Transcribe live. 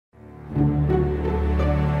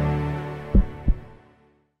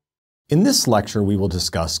In this lecture, we will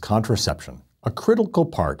discuss contraception, a critical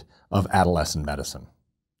part of adolescent medicine.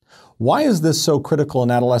 Why is this so critical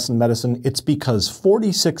in adolescent medicine? It's because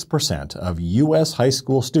 46% of U.S. high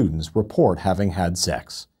school students report having had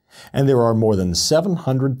sex, and there are more than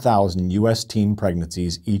 700,000 U.S. teen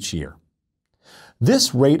pregnancies each year.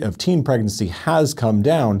 This rate of teen pregnancy has come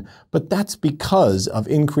down, but that's because of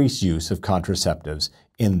increased use of contraceptives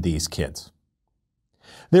in these kids.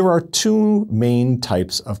 There are two main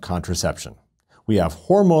types of contraception. We have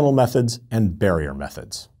hormonal methods and barrier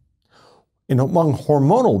methods. Among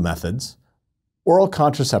hormonal methods, oral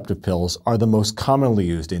contraceptive pills are the most commonly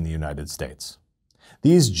used in the United States.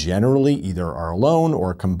 These generally either are alone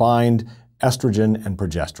or combined estrogen and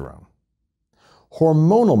progesterone.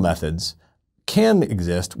 Hormonal methods can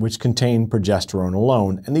exist which contain progesterone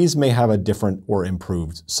alone, and these may have a different or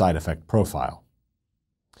improved side effect profile.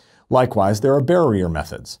 Likewise, there are barrier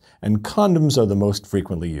methods, and condoms are the most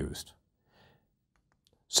frequently used.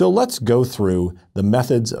 So let's go through the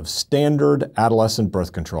methods of standard adolescent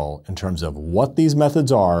birth control in terms of what these methods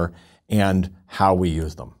are and how we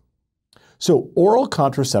use them. So oral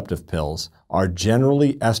contraceptive pills are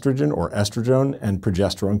generally estrogen or estradiol and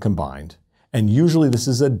progesterone combined, and usually this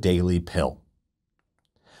is a daily pill.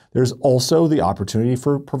 There's also the opportunity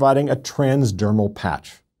for providing a transdermal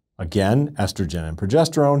patch. Again, estrogen and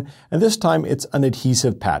progesterone, and this time it's an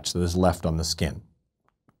adhesive patch that is left on the skin.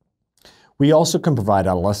 We also can provide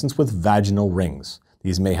adolescents with vaginal rings.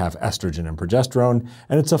 These may have estrogen and progesterone,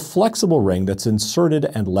 and it's a flexible ring that's inserted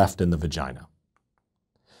and left in the vagina.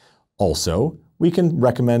 Also, we can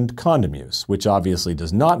recommend condom use, which obviously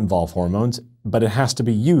does not involve hormones, but it has to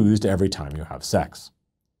be used every time you have sex.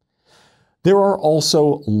 There are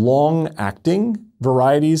also long-acting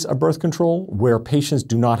varieties of birth control where patients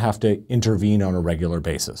do not have to intervene on a regular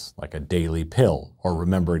basis, like a daily pill or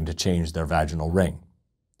remembering to change their vaginal ring.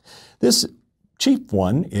 This cheap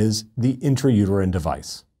one is the intrauterine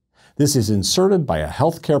device. This is inserted by a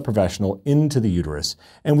healthcare professional into the uterus,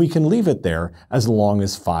 and we can leave it there as long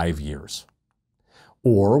as 5 years.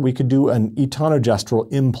 Or we could do an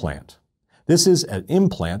etonogestrel implant. This is an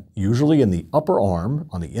implant, usually in the upper arm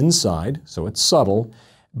on the inside, so it's subtle,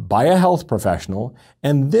 by a health professional,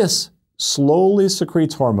 and this slowly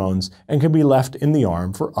secretes hormones and can be left in the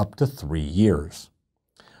arm for up to 3 years.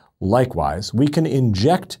 Likewise, we can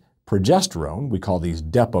inject progesterone, we call these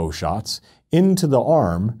depot shots, into the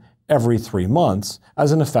arm every 3 months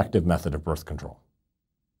as an effective method of birth control.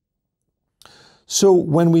 So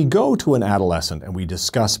when we go to an adolescent and we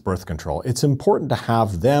discuss birth control, it's important to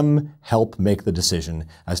have them help make the decision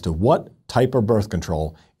as to what type of birth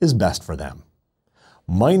control is best for them.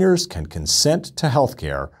 Minors can consent to health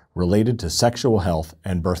care related to sexual health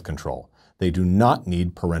and birth control. They do not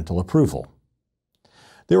need parental approval.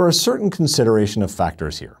 There are certain consideration of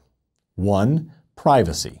factors here. 1,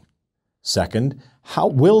 privacy. Second, how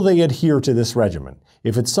will they adhere to this regimen?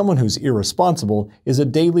 If it's someone who's irresponsible, is a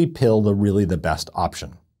daily pill really the best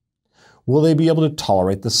option? Will they be able to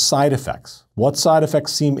tolerate the side effects? What side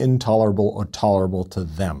effects seem intolerable or tolerable to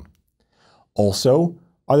them? Also,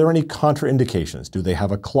 are there any contraindications? Do they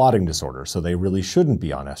have a clotting disorder, so they really shouldn't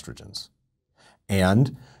be on estrogens?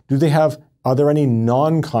 And are there any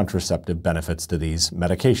non-contraceptive benefits to these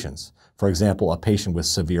medications? For example, a patient with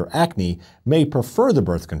severe acne may prefer the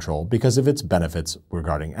birth control because of its benefits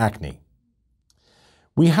regarding acne.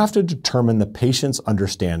 We have to determine the patient's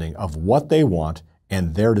understanding of what they want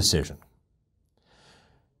and their decision.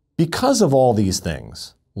 Because of all these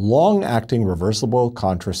things, long-acting reversible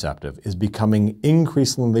contraceptive is becoming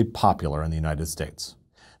increasingly popular in the United States.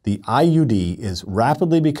 The IUD is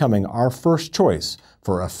rapidly becoming our first choice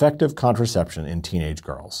for effective contraception in teenage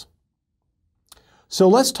girls. So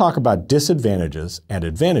let's talk about disadvantages and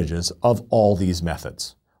advantages of all these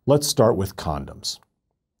methods. Let's start with condoms.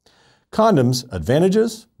 Condoms,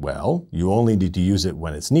 advantages? Well, you only need to use it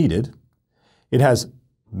when it's needed. It has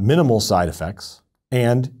minimal side effects,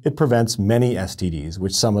 and it prevents many STDs,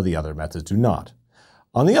 which some of the other methods do not.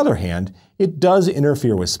 On the other hand, it does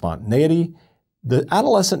interfere with spontaneity. The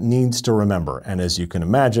adolescent needs to remember, and as you can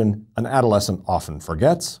imagine, an adolescent often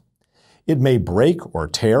forgets. It may break or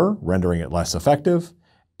tear, rendering it less effective,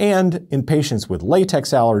 and in patients with latex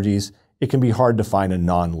allergies, it can be hard to find a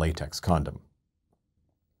non-latex condom.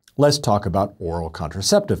 Let's talk about oral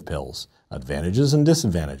contraceptive pills, advantages and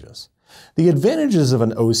disadvantages. The advantages of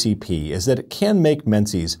an OCP is that it can make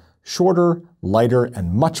menses shorter, lighter,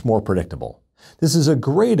 and much more predictable. This is a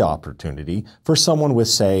great opportunity for someone with,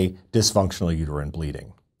 say, dysfunctional uterine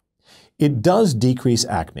bleeding. It does decrease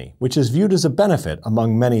acne, which is viewed as a benefit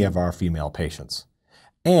among many of our female patients.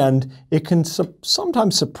 And it can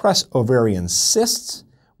sometimes suppress ovarian cysts,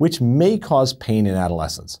 which may cause pain in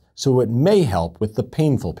adolescence, so it may help with the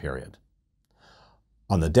painful period.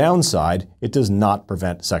 On the downside, it does not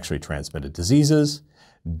prevent sexually transmitted diseases,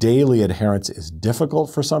 daily adherence is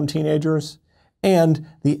difficult for some teenagers, and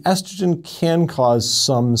the estrogen can cause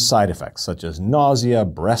some side effects such as nausea,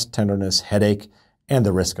 breast tenderness, headache, and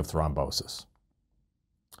the risk of thrombosis.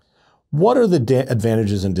 What are the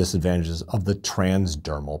advantages and disadvantages of the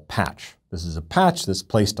transdermal patch? This is a patch that's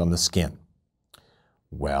placed on the skin.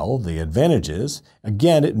 Well, the advantages,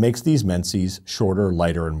 again, it makes these menses shorter,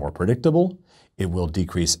 lighter, and more predictable. It will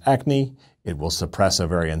decrease acne. It will suppress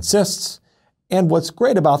ovarian cysts. And what's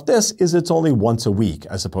great about this is it's only once a week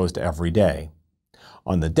as opposed to every day.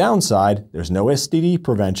 On the downside, there's no STD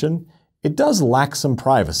prevention. It does lack some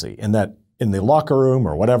privacy in that in the locker room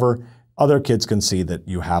or whatever, other kids can see that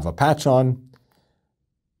you have a patch on.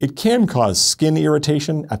 It can cause skin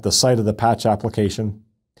irritation at the site of the patch application.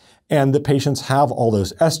 And the patients have all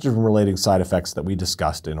those estrogen-related side effects that we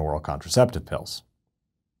discussed in oral contraceptive pills.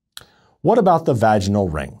 What about the vaginal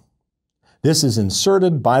ring? This is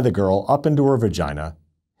inserted by the girl up into her vagina.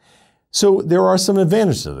 So there are some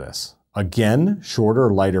advantages to this. Again, shorter,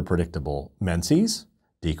 lighter, predictable menses,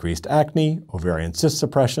 decreased acne, ovarian cyst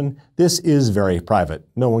suppression. This is very private.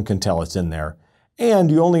 No one can tell it's in there. And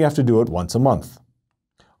you only have to do it once a month.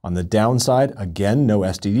 On the downside, again, no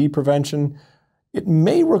STD prevention. It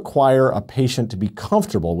may require a patient to be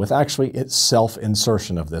comfortable with actually its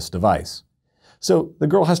self-insertion of this device. So the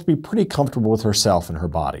girl has to be pretty comfortable with herself and her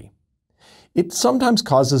body. It sometimes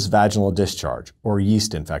causes vaginal discharge or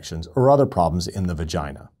yeast infections or other problems in the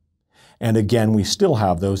vagina. And again, we still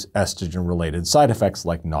have those estrogen-related side effects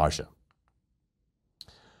like nausea.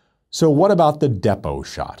 So what about the depot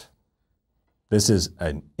shot? This is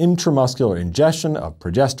an intramuscular ingestion of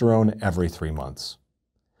progesterone every 3 months.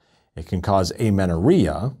 It can cause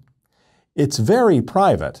amenorrhea. It's very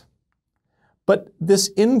private, but this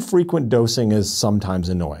infrequent dosing is sometimes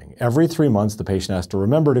annoying. Every 3 months, the patient has to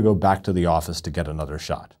remember to go back to the office to get another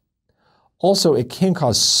shot. Also, it can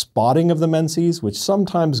cause spotting of the menses, which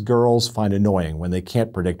sometimes girls find annoying when they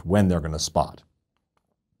can't predict when they're going to spot.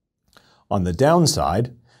 On the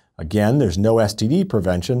downside, again, there's no STD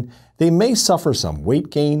prevention. They may suffer some weight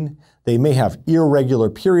gain. They may have irregular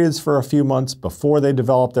periods for a few months before they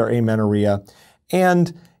develop their amenorrhea,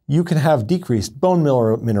 and you can have decreased bone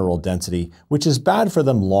mineral density, which is bad for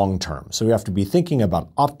them long term. So we have to be thinking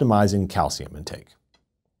about optimizing calcium intake.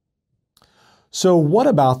 So what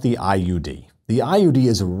about the IUD? The IUD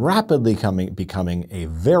is rapidly becoming a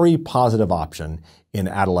very positive option in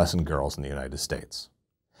adolescent girls in the United States.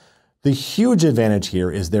 The huge advantage here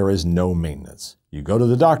is there is no maintenance. You go to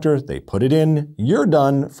the doctor, they put it in, you're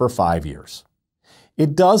done for 5 years.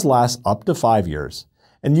 It does last up to 5 years,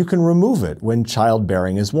 and you can remove it when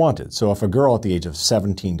childbearing is wanted. So if a girl at the age of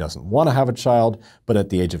 17 doesn't want to have a child, but at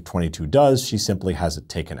the age of 22 does, she simply has it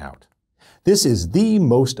taken out. This is the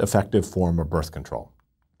most effective form of birth control.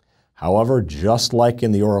 However, just like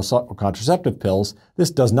in the oral contraceptive pills, this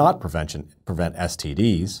does not prevent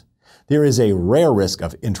STDs. There is a rare risk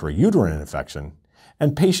of intrauterine infection,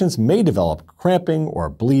 and patients may develop cramping or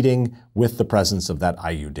bleeding with the presence of that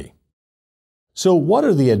IUD. So what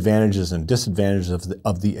are the advantages and disadvantages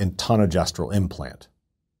of the intonogestrel implant?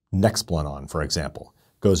 Nexplanon, for example,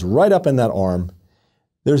 goes right up in that arm.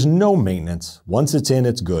 There's no maintenance. Once it's in,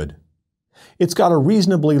 it's good. It's got a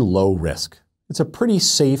reasonably low risk. It's a pretty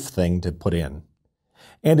safe thing to put in.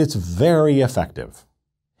 And it's very effective.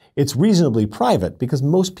 It's reasonably private because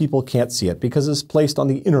most people can't see it because it's placed on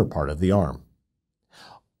the inner part of the arm.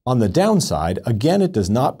 On the downside, again, it does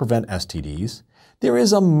not prevent STDs. There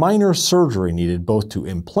is a minor surgery needed both to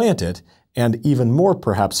implant it and even more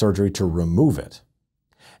perhaps surgery to remove it.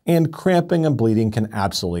 And cramping and bleeding can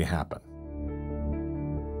absolutely happen.